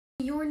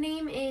Your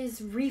name is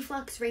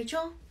Reflux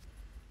Rachel?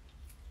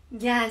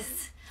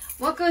 Yes.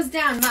 What goes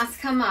down must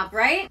come up,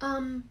 right?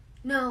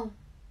 No,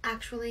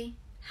 actually.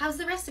 How's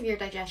the rest of your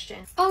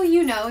digestion? Oh,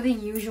 you know, the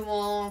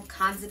usual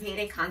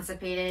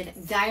constipated,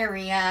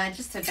 diarrhea,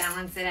 just to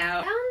balance it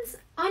out. Sounds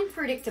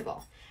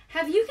unpredictable.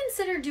 Have you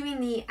considered doing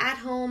the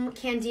at-home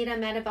Candida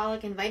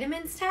metabolic and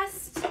vitamins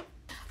test?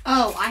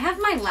 Oh, I have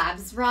my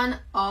labs run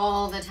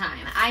all the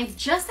time. I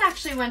just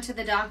actually went to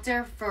the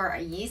doctor for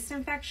a yeast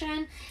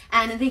infection,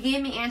 and they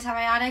gave me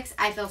antibiotics.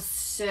 I feel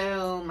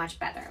so much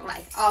better,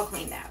 like all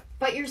cleaned out.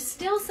 But you're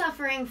still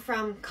suffering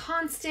from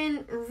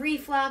constant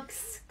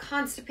reflux,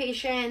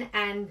 constipation,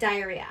 and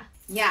diarrhea.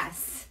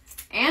 Yes,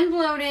 and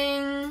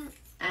bloating,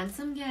 and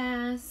some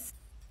gas.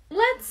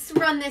 Let's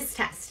run this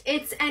test.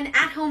 It's an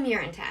at-home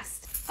urine test.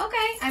 Okay,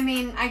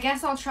 I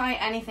guess I'll try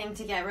anything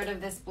to get rid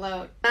of this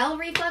bloat. Well,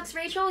 Reflux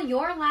Rachel,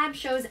 your lab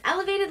shows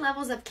elevated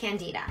levels of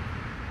Candida.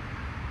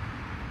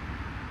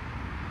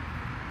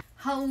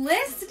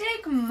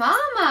 Holistic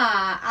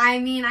mama!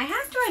 I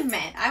have to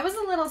admit, I was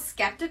a little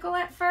skeptical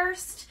at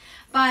first,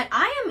 but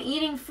I am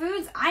eating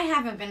foods I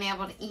haven't been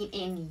able to eat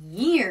in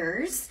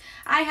years.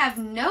 I have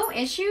no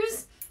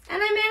issues,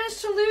 and I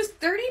managed to lose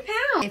 30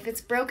 pounds. If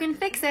it's broken,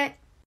 fix it.